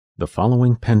The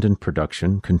following pendant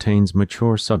production contains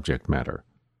mature subject matter.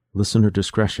 Listener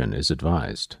discretion is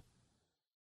advised.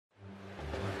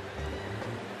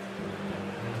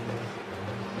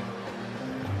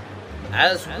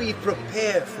 As we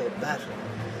prepare for battle,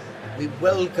 we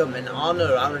welcome and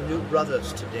honor our new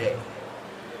brothers today,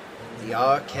 the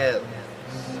Arkells.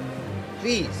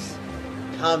 Please,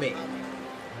 Tommy,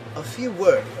 a few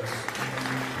words.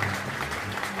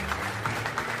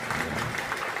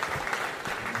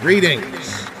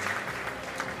 Greetings,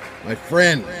 my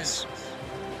friends.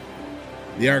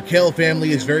 The Arkell family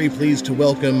is very pleased to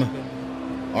welcome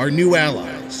our new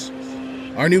allies,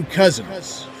 our new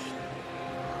cousins,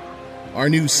 our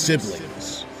new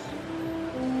siblings,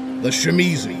 the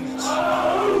Shimizus.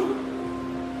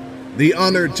 The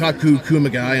honored Taku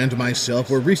Kumagai and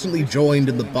myself were recently joined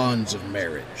in the bonds of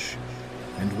marriage,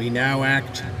 and we now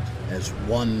act as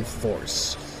one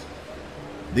force.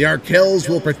 The Arkells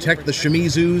will protect the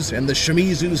Shimizus, and the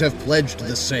Shimizus have pledged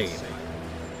the same.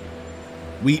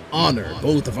 We honor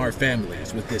both of our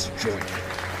families with this joining.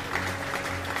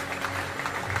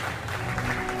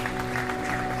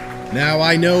 Now,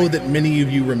 I know that many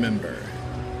of you remember,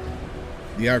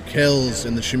 the Arkells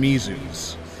and the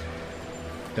Shimizus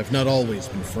have not always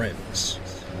been friends.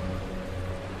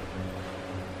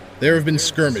 There have been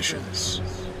skirmishes.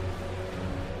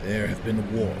 There have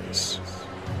been wars.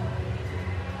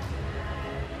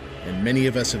 And many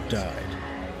of us have died.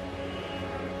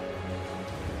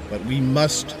 But we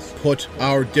must put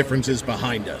our differences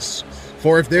behind us.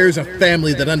 For if there's a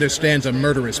family that understands a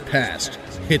murderous past,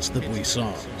 it's the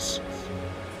Buissons.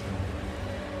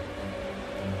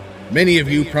 Many of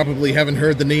you probably haven't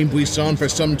heard the name Buisson for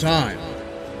some time.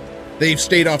 They've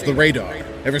stayed off the radar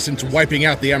ever since wiping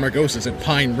out the Amargosas at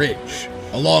Pine Ridge,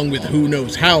 along with who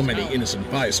knows how many innocent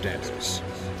bystanders.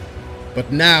 But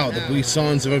now the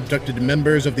Buissons have abducted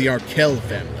members of the Arkell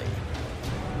family.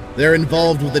 They're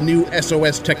involved with the new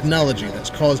SOS technology that's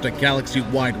caused a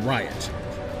galaxy-wide riot,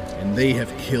 and they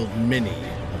have killed many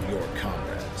of your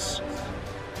comrades.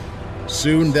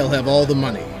 Soon they'll have all the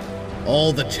money,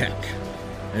 all the tech,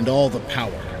 and all the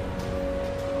power,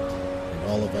 and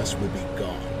all of us will be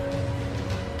gone.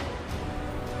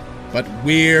 But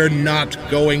we're not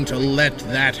going to let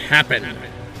that happen.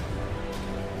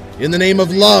 In the name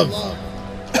of love,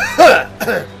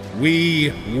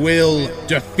 we will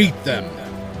defeat them.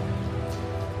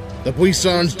 The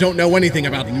Buissons don't know anything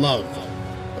about love,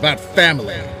 about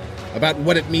family, about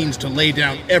what it means to lay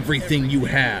down everything you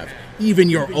have, even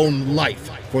your own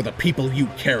life, for the people you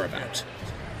care about.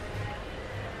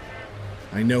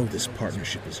 I know this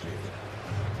partnership is new,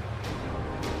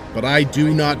 but I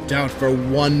do not doubt for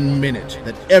 1 minute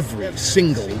that every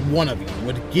single one of you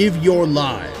would give your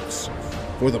lives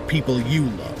for the people you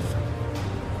love.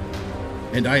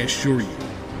 And I assure you,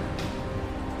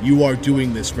 you are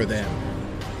doing this for them.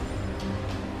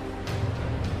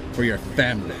 For your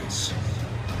families.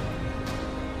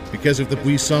 Because if the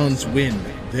Buissons win,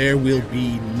 there will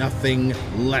be nothing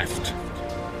left.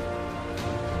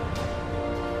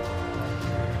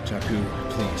 Taku,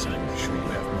 please, I'm sure you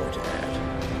have more to add.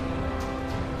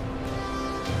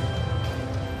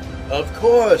 Of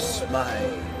course, my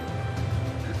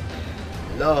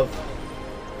love.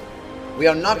 We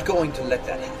are not going to let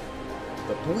that happen.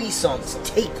 The Buissons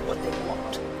take what they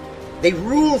want. They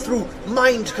rule through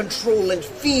mind control and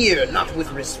fear, not with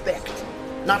respect,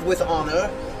 not with honor.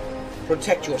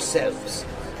 Protect yourselves.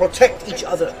 Protect each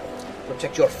other.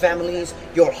 Protect your families,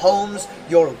 your homes,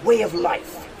 your way of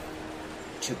life.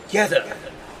 Together,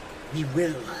 we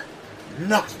will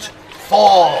not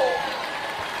fall.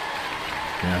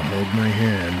 Now hold my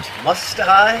hand. Must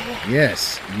I?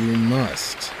 Yes, you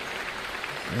must.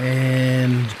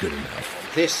 And good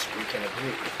enough. This we can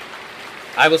agree.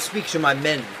 I will speak to my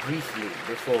men briefly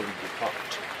before we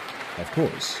depart. Of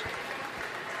course.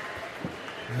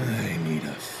 I need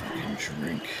a fucking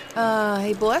drink.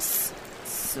 Hey boss.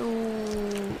 So,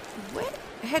 we're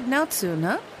heading out soon,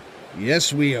 huh?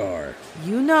 Yes, we are.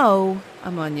 You know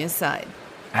I'm on your side.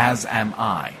 As am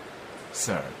I,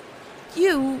 sir.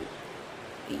 You're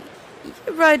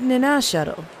riding in our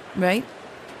shuttle, right?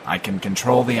 I can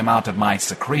control the amount of my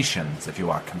secretions if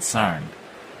you are concerned.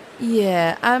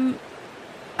 Yeah,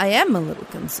 I am a little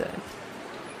concerned.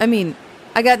 I mean,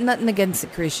 I got nothing against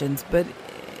secretions, but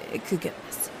it could get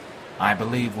messy. I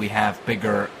believe we have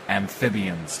bigger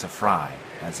amphibians to fry,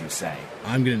 as you say.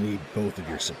 I'm gonna need both of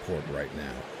your support right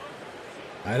now.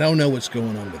 I don't know what's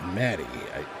going on with Maddie.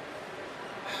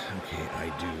 Okay, I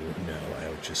do know. I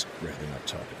would just rather not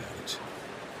talk about it.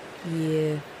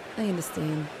 Yeah, I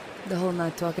understand. The whole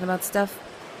not talking about stuff.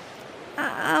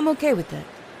 I'm okay with that.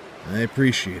 I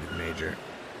appreciate it, Major.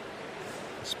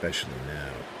 Especially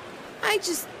now.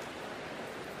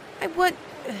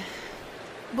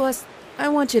 Boss, I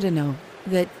want you to know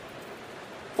that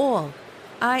all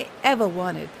I ever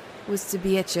wanted was to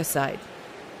be at your side.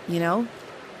 You know?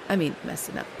 I mean,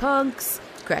 messing up punks,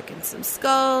 cracking some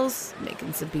skulls,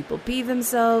 making some people pee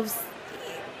themselves.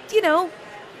 You know,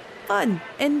 fun.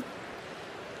 And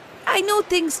I know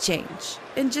things change.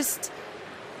 And just...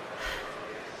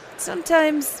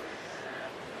 sometimes...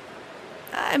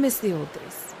 I miss the old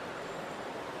days.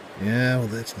 Yeah, well,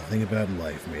 that's the thing about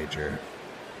life, Major.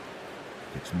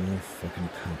 It's more fucking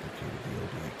complicated the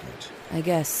older you get. I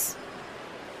guess.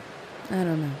 I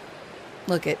don't know.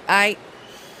 Look,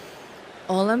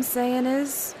 all I'm saying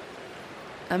is,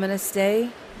 I'm gonna stay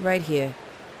right here.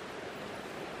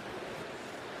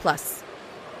 Plus,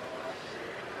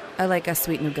 I like our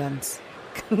sweet new guns.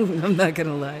 I'm not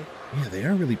gonna lie. Yeah, they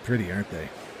are really pretty, aren't they?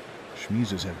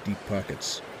 Schmeezers have deep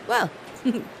pockets. Well,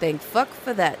 thank fuck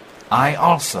for that. I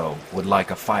also would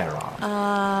like a firearm.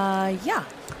 Yeah.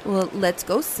 Well, let's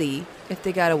go see if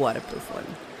they got a waterproof one.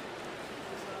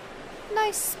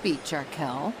 Nice speech,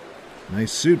 Arkell.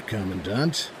 Nice suit,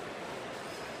 Commandant.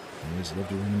 Always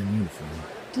loved a woman in uniform.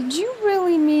 Did you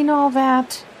really mean all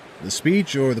that? The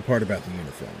speech or the part about the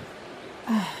uniform?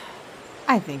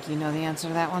 I think you know the answer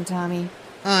to that one, Tommy.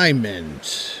 I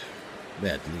meant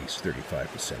at least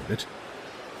 35% of it.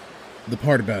 The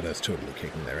part about us totally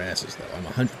kicking their asses, though. I'm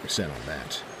 100% on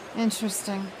that.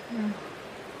 Interesting.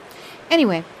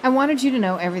 Anyway, I wanted you to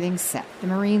know everything's set. The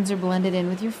Marines are blended in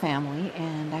with your family,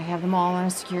 and I have them all on a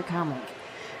secure comlink.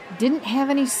 Didn't have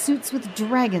any suits with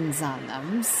dragons on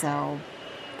them, so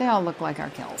they all look like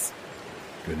Arkells.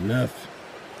 Good enough.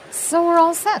 So we're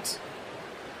all set.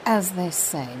 As they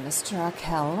say, Mr.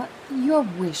 Arkell, your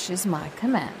wish is my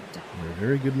command. You're a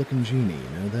very good-looking genie,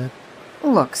 you know that?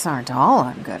 Looks aren't all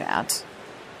I'm good at.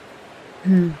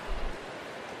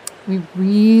 We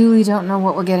really don't know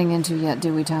what we're getting into yet,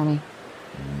 do we, Tommy?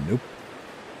 Nope.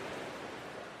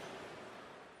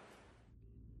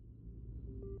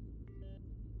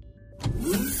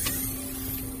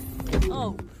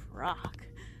 Oh, Brock,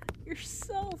 you're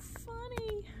so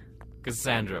funny.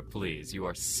 Cassandra, please, you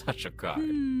are such a cock.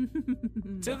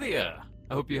 Tithia,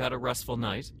 I hope you had a restful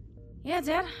night. Yeah,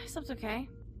 Dad, I slept okay.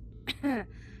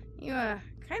 You,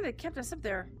 kind of kept us up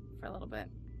there for a little bit.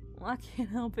 Well, I can't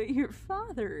help it. Your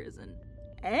father is an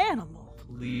animal.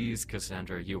 Please,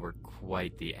 Cassandra, you were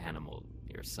quite the animal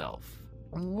yourself.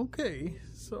 Okay,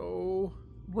 so...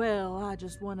 Well, I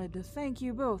just wanted to thank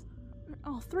you both,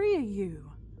 all three of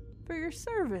you, for your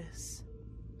service.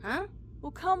 Huh?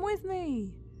 Well, come with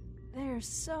me. There's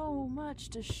so much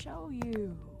to show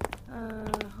you.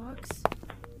 Hooks?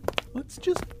 Let's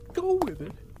just go with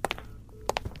it.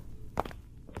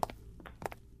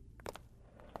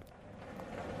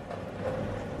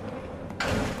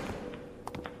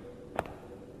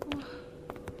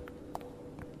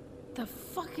 The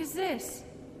fuck is this?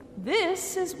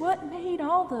 This is what made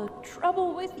all the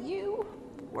trouble with you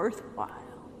worthwhile.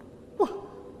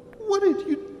 What did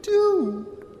you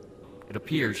do? It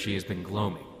appears she has been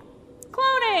gloaming.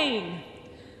 Cloning!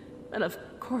 But of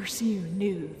course you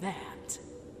knew that.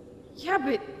 Yeah,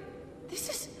 but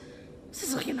this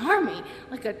is like an army.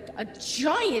 Like a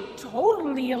giant,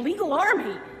 totally illegal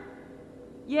army.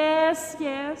 Yes.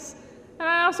 And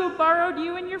I also borrowed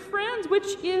you and your friends,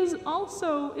 which is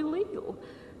also illegal.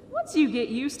 Once you get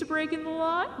used to breaking the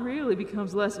law, it really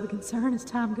becomes less of a concern as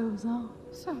time goes on.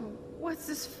 So, what's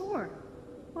this for?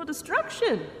 Well,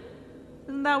 destruction.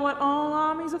 Isn't that what all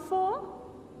armies are for?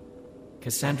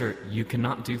 Cassandra, you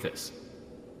cannot do this.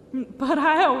 But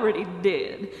I already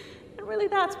did. And really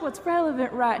that's what's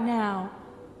relevant right now.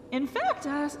 In fact,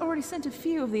 I already sent a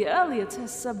few of the earlier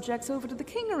test subjects over to the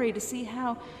Kingery to see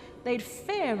how they'd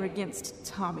fare against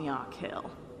Tommy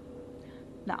Arkell.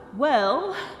 Not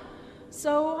well,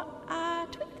 so I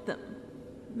tweaked them,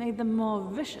 made them more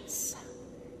vicious,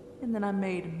 and then I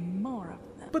made more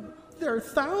of them. But there are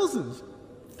thousands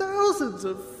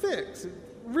of Fix and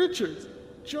Richards and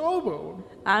Jawbone.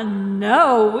 I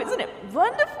know, isn't it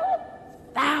wonderful?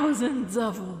 Thousands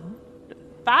of them to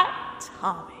fight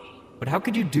Tommy. But how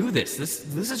could you do this?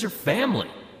 This is your family.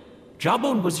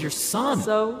 Jawbone was your son.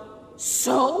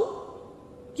 So?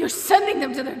 You're sending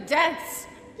them to their deaths?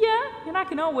 Yeah, and I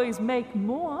can always make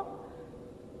more.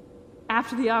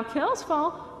 After the Arkells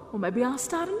fall, well, maybe I'll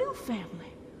start a new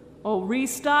family. Or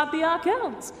restart the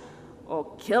Arkells.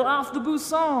 Or kill off the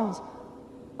Boussons.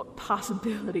 What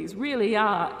possibilities really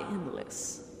are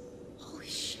endless. Holy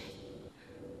shit.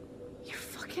 You're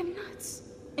fucking nuts.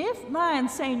 If by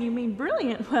insane you mean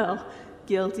brilliant, well,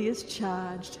 guilty as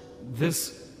charged.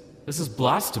 This This is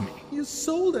blasphemy. You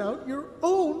sold out your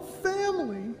own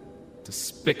family.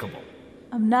 Despicable.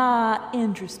 I'm not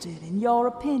interested in your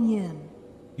opinion.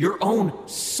 Your own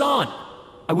son!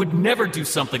 I would never do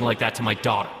something like that to my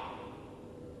daughter.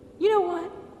 You know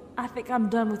what? I think I'm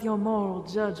done with your moral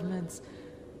judgments.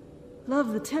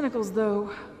 Love the tentacles, though.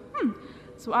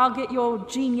 So I'll get your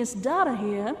genius daughter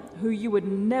here, who you would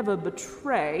never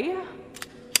betray,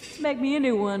 to make me a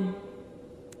new one.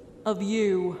 Of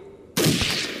you.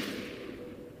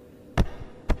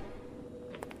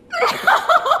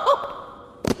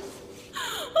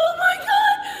 Oh my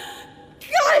god!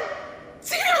 God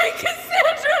damn it,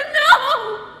 Cassandra, no!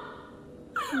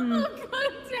 Oh,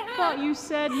 god damn it. Thought you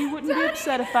said you wouldn't be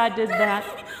upset if I did that.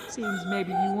 Seems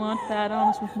maybe you weren't that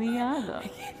honest with me either.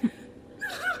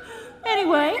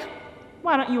 Anyway,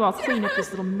 why don't you all clean up this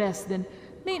little mess, then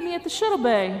meet me at the shuttle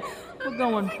bay. We're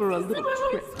going for a little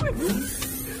trip.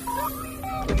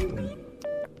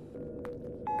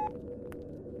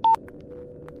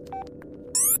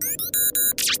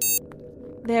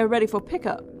 They're ready for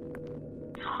pickup.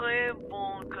 Très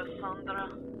bon, Cassandra.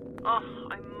 Oh,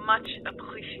 I much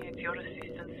appreciate your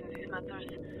assistance in these matters.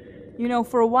 You know,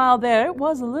 for a while there, it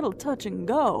was a little touch and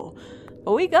go.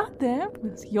 But we got there,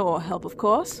 with your help, of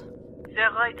course. The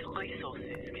right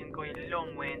resources can go a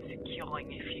long way in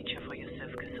securing a future for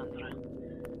yourself, Cassandra.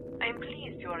 I am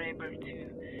pleased you are able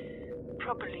to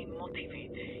properly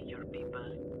motivate your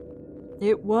people.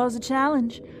 It was a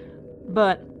challenge.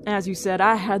 But, as you said,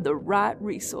 I had the right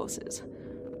resources.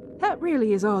 That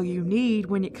really is all you need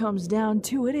when it comes down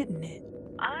to it, isn't it?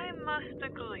 I must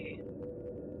agree.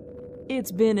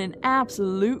 It's been an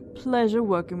absolute pleasure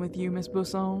working with you, Miss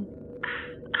Busson.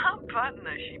 Our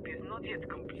partnership is not yet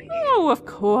complete. Oh, of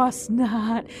course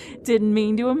not. Didn't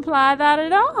mean to imply that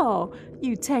at all.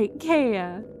 You take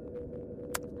care.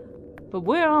 But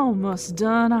we're almost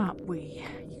done, aren't we,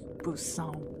 you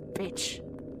Busson bitch?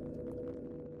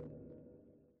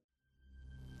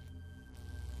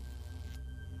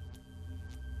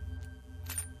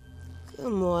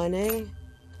 Good morning.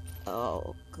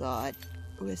 Oh, God.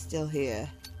 We're still here.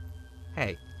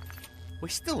 Hey, we're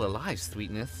still alive,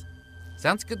 sweetness.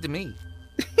 Sounds good to me.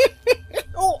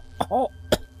 Oh.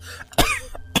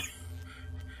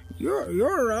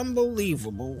 You're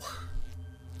unbelievable.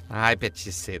 I bet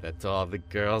you say that to all the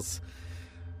girls.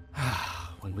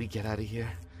 When we get out of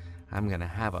here, I'm gonna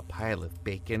have a pile of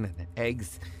bacon and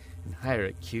eggs and hire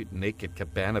a cute naked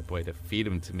cabana boy to feed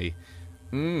them to me.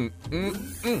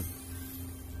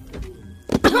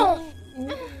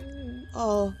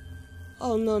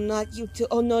 Oh, no, not you two.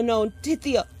 Oh, no,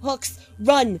 Tithia, Hooks,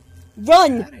 run!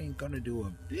 That ain't gonna do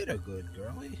a bit of good,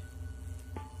 girlie.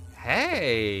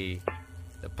 Hey,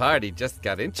 the party just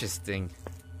got interesting.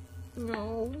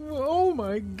 Oh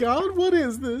my god, what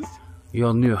is this?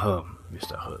 Your new home,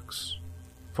 Mr. Hooks.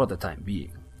 For the time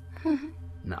being.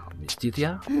 Now, Miss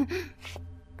Tithia?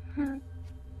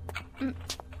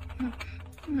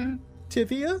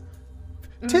 Tithia?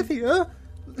 Tithia?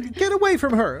 Get away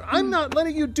from her! I'm not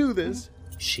letting you do this!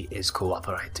 She is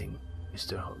cooperating,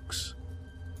 Mr. Hooks.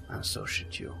 And so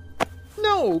should you.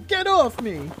 No! Get off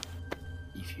me!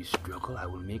 If you struggle, I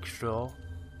will make sure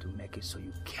to make it so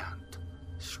you can't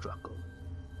struggle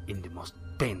in the most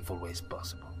painful ways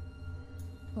possible.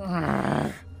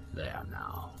 There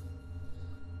now.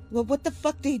 Well, what the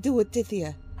fuck did he do with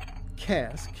Tithia?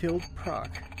 Cass killed Proc.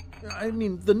 I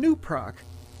mean, the new Proc.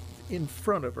 In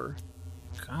front of her.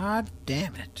 God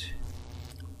damn it.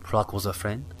 Proc was a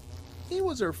friend? He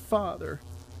was her father.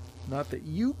 Not that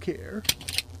you care.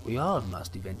 We all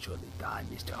must eventually die,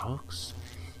 Mr. Hooks.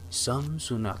 Some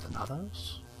sooner than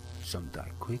others. Some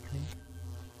die quickly.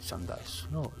 Some die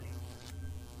slowly.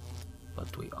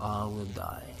 But we all will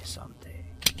die someday.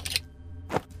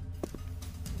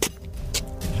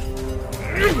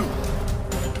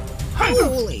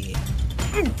 Holy!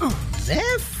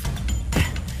 Zeff?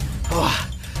 Oh,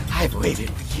 I've waited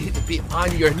for you to be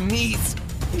on your knees.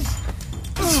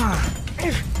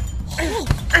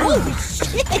 Holy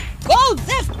shit! Go,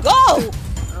 Zeff, go!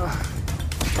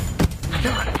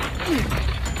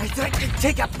 I thought you'd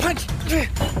take a punch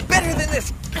better than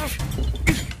this.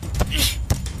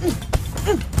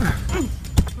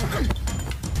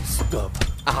 Stop.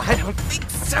 I don't think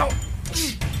so.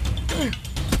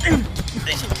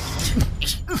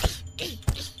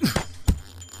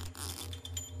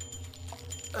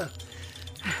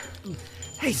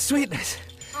 Hey, sweetness.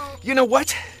 You know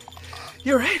what?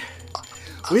 You're right.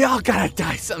 We all gotta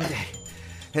die someday.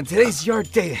 And today's your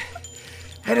day.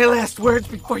 Any last words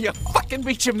before you fucking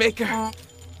meet your maker?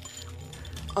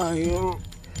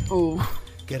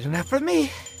 Good enough for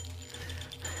me.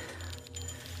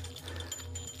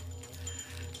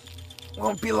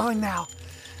 Won't be long now.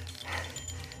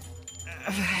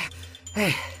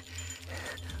 Hey,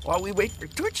 while we wait for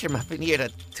Torture Muffin here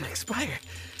to expire.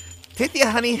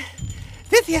 Tithia, honey.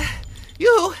 Tithia,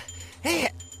 you. Hey,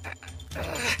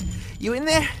 you in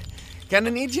there?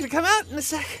 Gonna need you to come out in a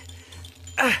sec.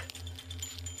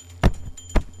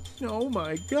 Oh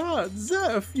my God,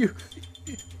 Zeff, you...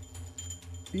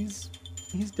 He's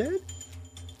dead?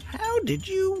 How did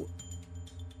you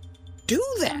do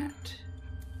that?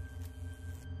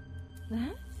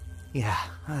 That? Yeah,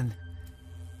 hon.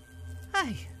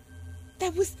 Hi.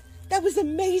 That was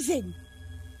amazing.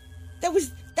 That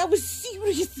was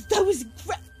serious. That was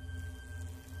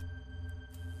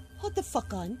Hold the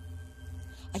fuck on.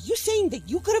 Are you saying that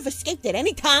you could have escaped at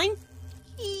any time?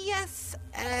 Yes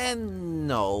and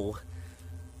no.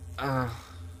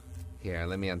 Here,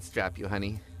 let me unstrap you,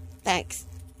 honey. Thanks.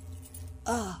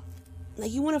 Now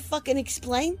you wanna fucking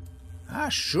explain? I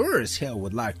sure as hell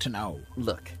would like to know.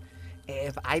 Look,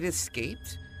 if I'd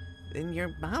escaped, then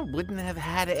your mom wouldn't have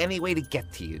had any way to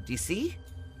get to you, do you see?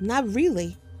 Not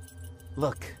really.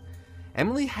 Look,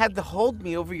 Emily had to hold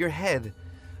me over your head.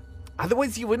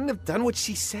 Otherwise, you wouldn't have done what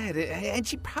she said, and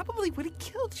she probably would have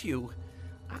killed you.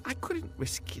 I couldn't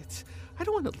risk it. I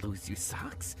don't want to lose you,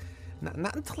 Socks.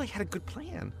 Not until I had a good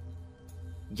plan.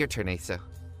 Your turn, Asa.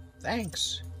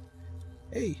 Thanks.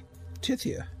 Hey,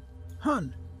 Tithia.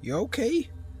 Hun, you okay?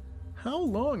 How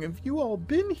long have you all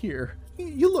been here?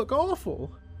 You look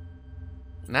awful.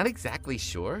 Not exactly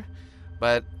sure,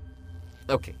 but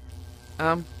okay.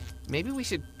 Maybe we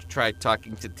should try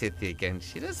talking to Tithia again.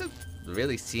 She doesn't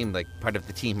really seem like part of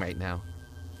the team right now.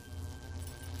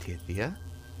 Tithia?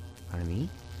 Honey?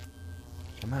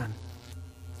 Come on.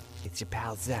 It's your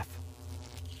pal Zeff.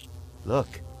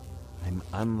 Look, I'm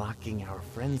unlocking our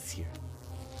friends here.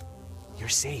 You're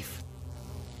safe.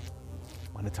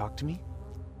 Want to talk to me?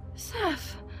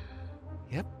 Zeff.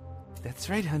 Yep, that's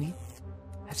right, honey.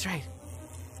 That's right.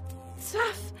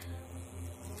 Zeff.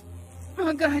 Oh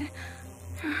my God.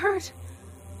 You're hurt.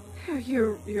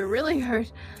 You're really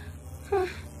hurt.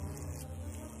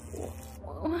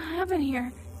 What happened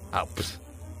here? Oh,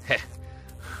 heh.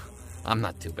 I'm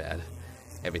not too bad.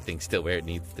 Everything's still where it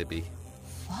needs to be.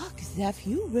 Fuck, Zeff,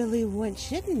 you really weren't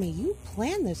shitting me. You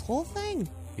planned this whole thing.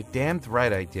 You're damned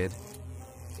right I did.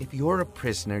 If you're a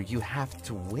prisoner, you have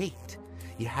to wait.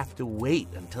 You have to wait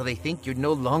until they think you're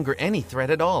no longer any threat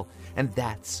at all. And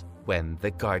that's when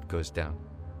the guard goes down.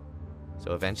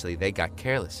 So eventually they got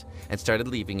careless and started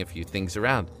leaving a few things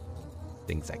around.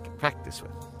 Things I could practice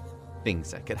with.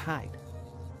 Things I could hide.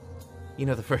 You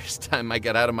know, the first time I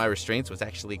got out of my restraints was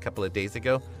actually a couple of days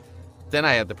ago. Then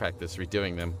I had to practice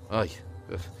redoing them. Oh,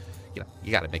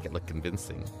 you gotta make it look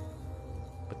convincing.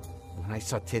 But when I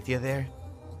saw Tithia there,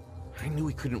 I knew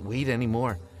we couldn't wait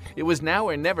anymore. It was now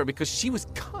or never because she was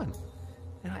gone.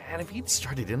 And if he'd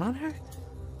started in on her,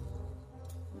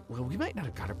 well, we might not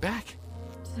have got her back.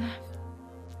 Zeff.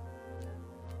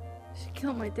 She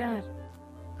killed my dad.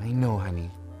 I know,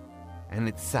 honey. And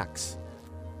it sucks.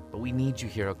 But we need you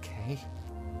here, okay?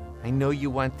 I know you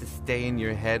want to stay in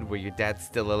your head where your dad's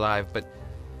still alive, but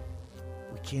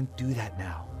we can't do that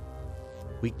now.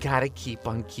 We gotta keep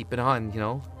on keeping on, you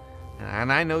know?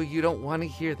 And I know you don't want to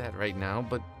hear that right now,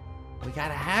 but we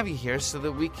gotta have you here so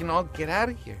that we can all get out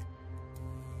of here.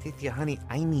 Tithia, honey,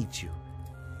 I need you.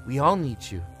 We all need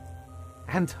you.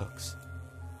 And Hooks.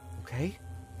 Okay?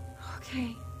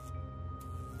 Okay.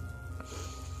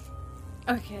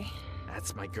 Okay.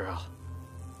 That's my girl.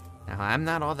 Now, I'm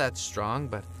not all that strong,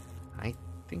 but I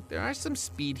think there are some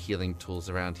speed healing tools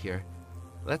around here.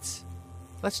 Let's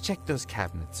check those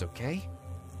cabinets, okay?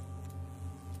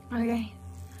 Okay.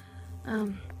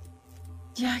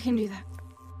 Yeah, I can do that.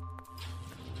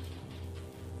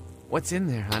 What's in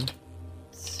there, hon?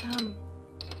 It's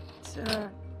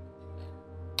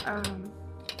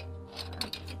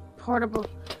portable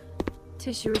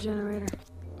tissue regenerator.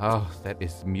 Oh, that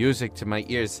is music to my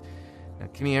ears. Now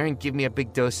come here and give me a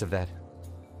big dose of that.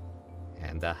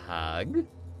 And a hug.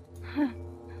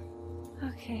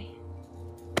 Okay.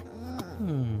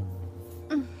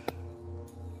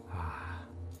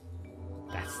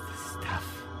 That's the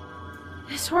stuff.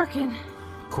 It's working.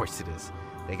 Of course it is.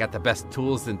 They got the best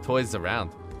tools and toys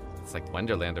around. It's like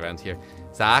Wonderland around here.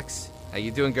 Socks, how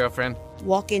you doing, girlfriend?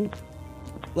 Walking.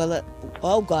 Well,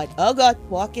 oh God,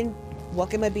 walking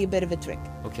might be a bit of a trick.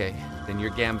 Okay, then your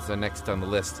gams are next on the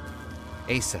list.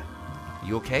 Asa,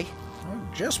 you okay? Oh,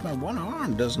 just my one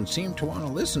arm doesn't seem to want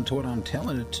to listen to what I'm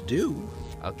telling it to do.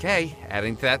 Okay,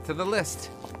 adding that to the list.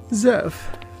 Zeff,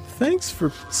 thanks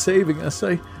for saving us.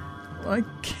 I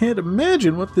can't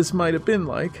imagine what this might have been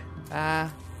like.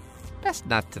 Best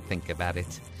not to think about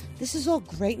it. This is all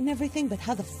great and everything, but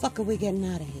how the fuck are we getting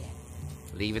out of here?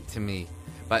 Leave it to me.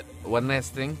 But one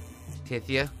last thing,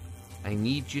 Tithia, I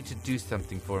need you to do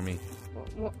something for me.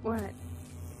 What?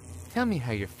 Tell me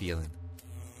how you're feeling.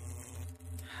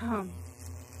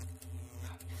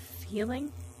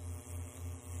 Feeling?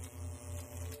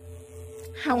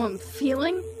 How I'm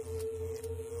feeling?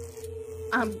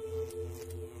 I'm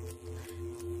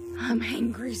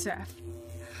angry, Zeff.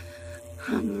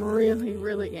 I'm really,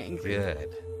 really angry.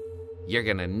 Good. You're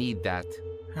gonna need that.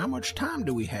 How much time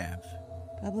do we have?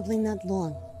 Probably not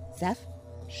long. Zeff?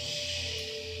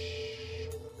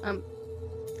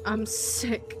 I'm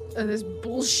sick of this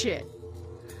bullshit.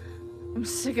 I'm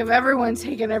sick of everyone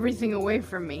taking everything away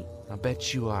from me. I'll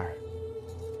bet you are.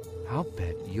 I'll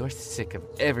bet you're sick of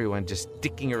everyone just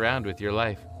dicking around with your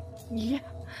life. Yeah.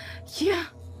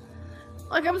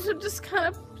 Like I'm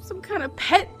some kind of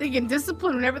pet they can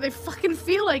discipline whenever they fucking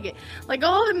feel like it. Like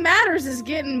all that matters is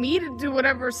getting me to do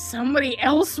whatever somebody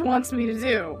else wants me to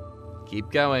do.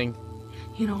 Keep going.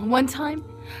 You know, one time,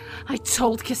 I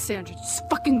told Cassandra, just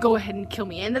fucking go ahead and kill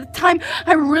me. And at the time,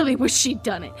 I really wish she'd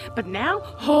done it. But now,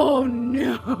 oh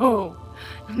no.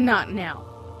 Not now.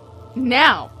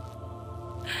 Now,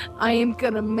 I am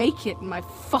gonna make it my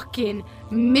fucking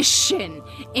mission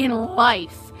in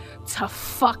life to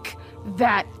fuck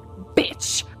that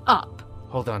bitch up.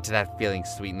 Hold on to that feeling,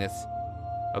 sweetness.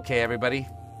 Okay, everybody?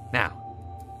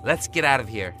 Now, let's get out of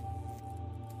here.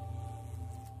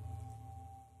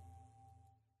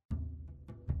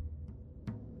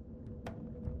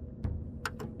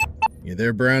 You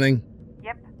there, Browning?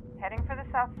 Yep, heading for the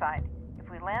south side. If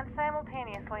we land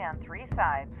simultaneously on 3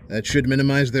 sides... That should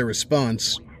minimize their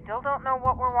response. We still don't know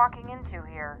what we're walking into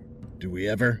here. Do we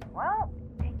ever? Well,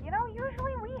 you know,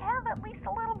 usually we have at least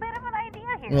a little bit of an idea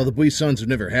here. Well, the Buissons have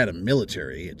never had a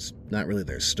military. It's not really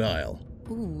their style.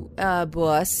 Ooh,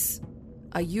 boss.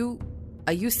 Are you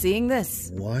seeing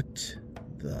this? What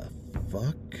the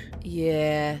fuck?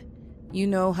 Yeah. You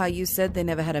know how you said they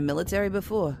never had a military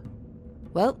before?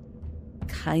 Well,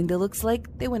 kinda looks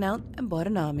like they went out and bought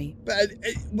an army.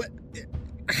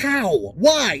 How?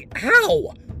 Why?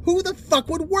 How? Who the fuck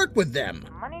would work with them?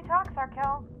 Money talks,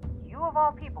 Arkell. You of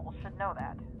all people should know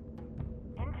that.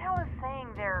 Intel is saying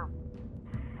they're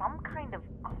some kind of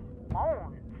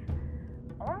clones.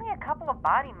 Only a couple of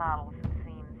body models, it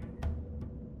seems.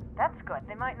 That's good.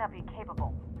 They might not be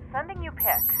capable. Sending you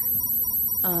pics.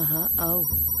 Uh-huh.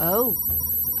 Oh,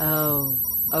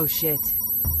 shit.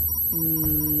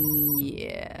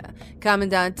 Yeah.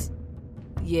 Commandant.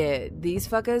 Yeah, these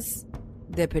fuckers,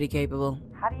 they're pretty capable.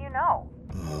 How do you know?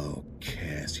 Oh,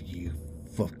 Cass, you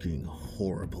fucking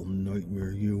horrible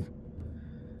nightmare, you.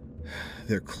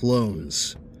 They're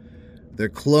clones. They're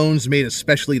clones made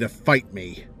especially to fight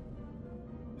me.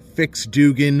 Fix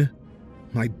Dugan,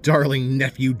 my darling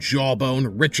nephew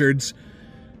Jawbone, Richards,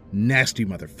 nasty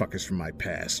motherfuckers from my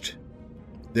past.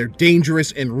 They're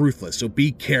dangerous and ruthless, so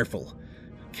be careful.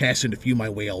 Casting a few my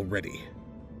way already.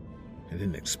 I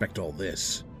didn't expect all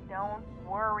this. Don't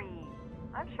worry.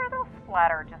 I'm sure they'll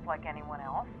splatter just like anyone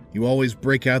else. You always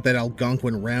break out that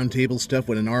Algonquin roundtable stuff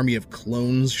when an army of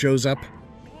clones shows up?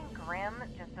 Being grim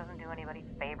just doesn't do anybody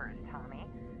favors, Tommy.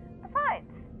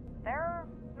 Besides, they're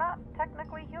not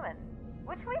technically human,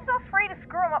 which leaves us free to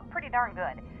screw them up pretty darn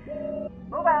good.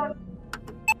 Move out.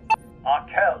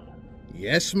 Arkell,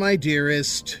 Yes, my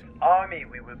dearest. army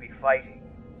we will be fighting.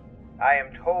 I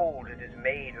am told it is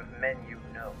made of men you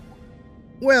know.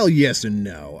 Well, yes and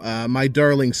no. My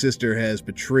darling sister has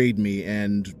betrayed me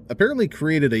and apparently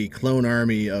created a clone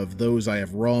army of those I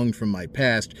have wronged from my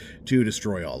past to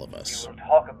destroy all of us. We'll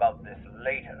talk about this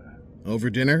later. Over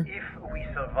dinner? If we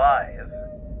survive.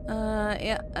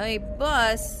 Yeah, hey,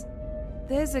 boss.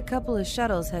 There's a couple of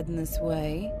shuttles heading this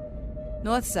way.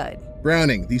 North side.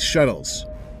 Browning, these shuttles.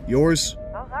 Yours?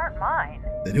 Those aren't mine.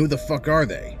 Then who the fuck are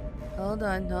they? Hold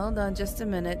on, just a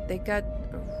minute. They got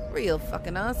a real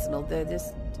fucking arsenal. They're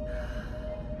just...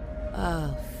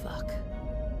 Oh, fuck.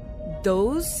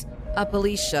 Those are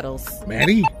police shuttles.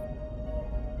 Maddie?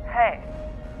 Hey,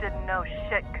 didn't know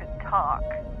shit could talk.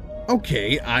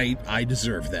 Okay, I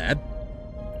deserve that.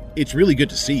 It's really good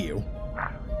to see you. You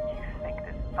think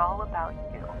this is all about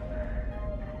you.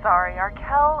 Sorry,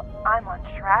 Arkell, I'm on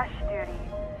trash duty,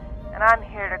 and I'm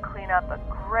here to clean up a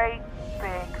great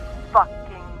big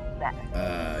fucking mess.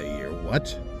 You're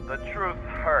what? The truth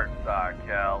hurts,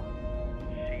 Arkell.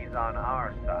 She's on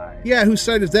our side. Yeah, whose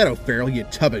side is that, O'Farrell, you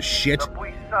tub of shit? The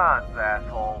Buissons,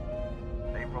 asshole.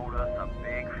 They wrote us a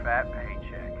big fat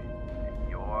paycheck, and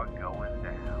you're going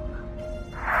down.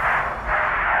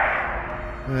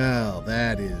 Well,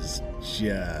 that is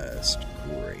just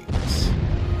great.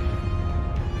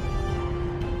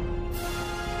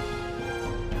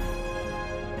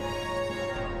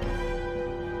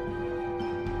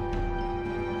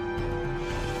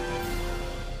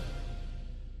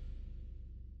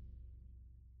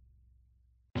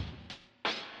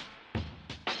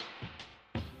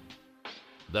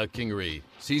 The Kingery,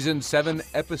 Season 7,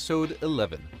 Episode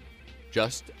 11,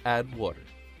 Just Add Water.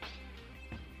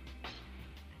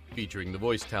 Featuring the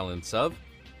voice talents of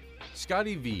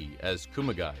Scotty V as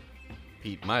Kumagai,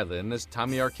 Pete Mylan as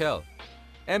Tommy Arkell,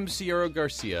 M. Sierra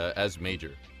Garcia as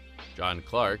Major, John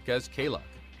Clark as Kalok,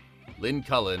 Lynn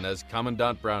Cullen as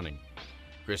Commandant Browning,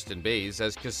 Kristen Bays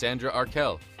as Cassandra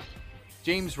Arkell,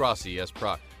 James Rossi as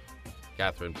Proc,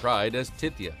 Catherine Pride as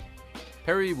Tithia,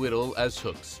 Perry Whittle as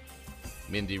Hooks,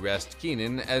 Mindy Rest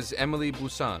Keenan as Emily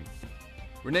Busan,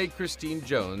 Renee Christine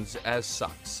Jones as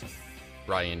Socks,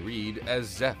 Brian Reed as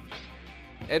Zeff,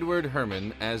 Edward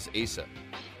Herman as Asa,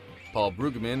 Paul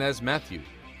Brueggemann as Matthew,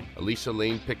 Alicia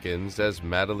Lane Pickens as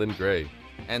Madeline Gray,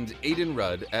 and Aidan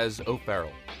Rudd as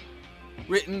O'Farrell.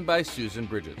 Written by Susan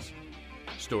Bridges.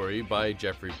 Story by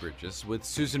Jeffrey Bridges, with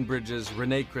Susan Bridges,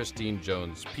 Renee Christine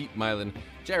Jones, Pete Mylan,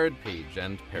 Jared Page,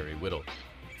 and Perry Whittle.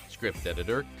 Script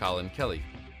editor, Colin Kelly.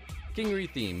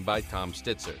 Kingery theme by Tom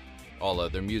Stitzer. All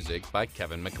other music by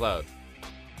Kevin MacLeod.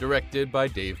 Directed by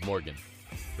Dave Morgan.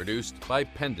 Produced by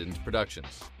Pendant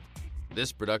Productions.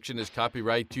 This production is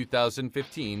copyright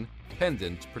 2015,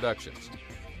 Pendant Productions.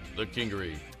 The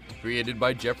Kingery. Created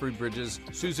by Jeffrey Bridges,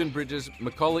 Susan Bridges,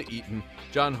 Macaulay Eaton,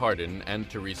 John Harden, and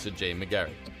Teresa J.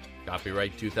 McGarrett.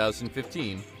 Copyright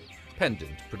 2015,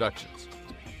 Pendant Productions.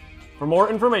 For more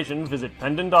information, visit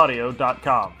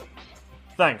pendantaudio.com.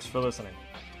 Thanks for listening.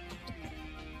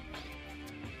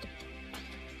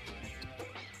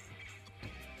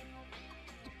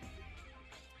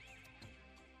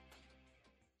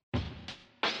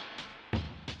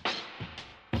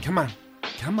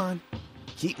 Come on.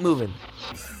 Keep moving.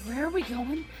 Where are we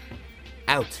going?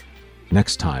 Out.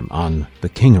 Next time on The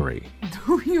Kingery.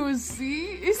 Do you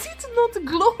see? Is it not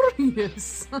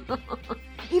glorious?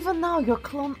 Even now, your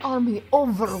clone army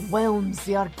overwhelms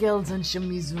the Arkells and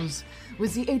Shimizus.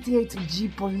 With the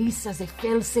 88G police as a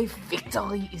failsafe,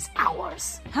 victory is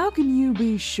ours. How can you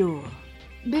be sure?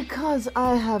 Because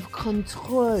I have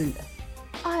control.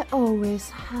 I always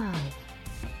have.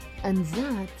 And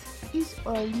that is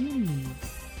all you need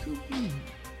to be.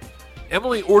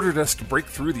 Emily ordered us to break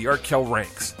through the Arkell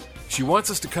ranks. She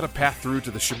wants us to cut a path through to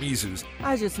the Shimizus.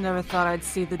 I just never thought I'd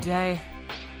see the day.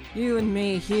 You and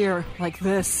me here, like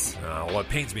this. Well, it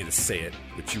pains me to say it,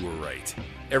 but you were right.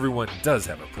 Everyone does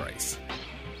have a price.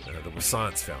 The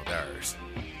Wasans found ours.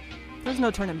 There's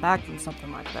no turning back from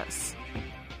something like this.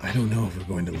 I don't know if we're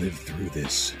going to live through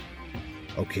this.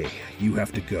 Okay, you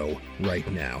have to go right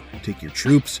now. Take your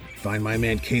troops, find my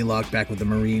man Kalok back with the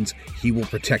Marines. He will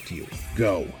protect you.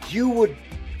 Go. You would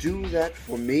do that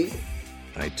for me?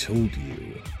 I told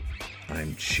you,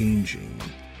 I'm changing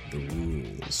the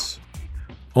rules.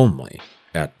 Only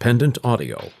at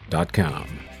pendantaudio.com.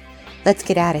 Let's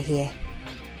get out of here.